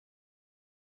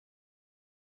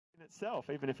itself,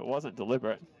 even if it wasn't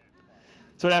deliberate.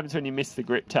 That's what happens when you miss the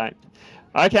grip tape.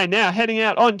 Okay, now heading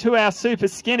out onto our super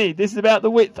skinny. This is about the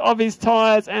width of his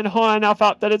tyres and high enough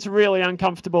up that it's really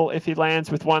uncomfortable if he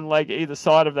lands with one leg either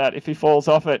side of that, if he falls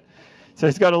off it. So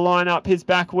he's got to line up his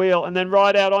back wheel and then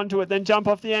ride out onto it, then jump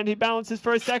off the end. He balances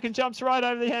for a second, jumps right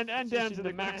over the end and down to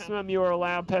the maximum you are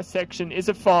allowed per section is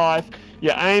a 5.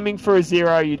 You're aiming for a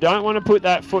 0. You don't want to put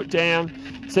that foot down.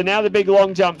 So now the big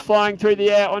long jump, flying through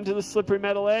the air onto the slippery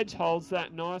metal edge, holds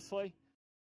that nicely.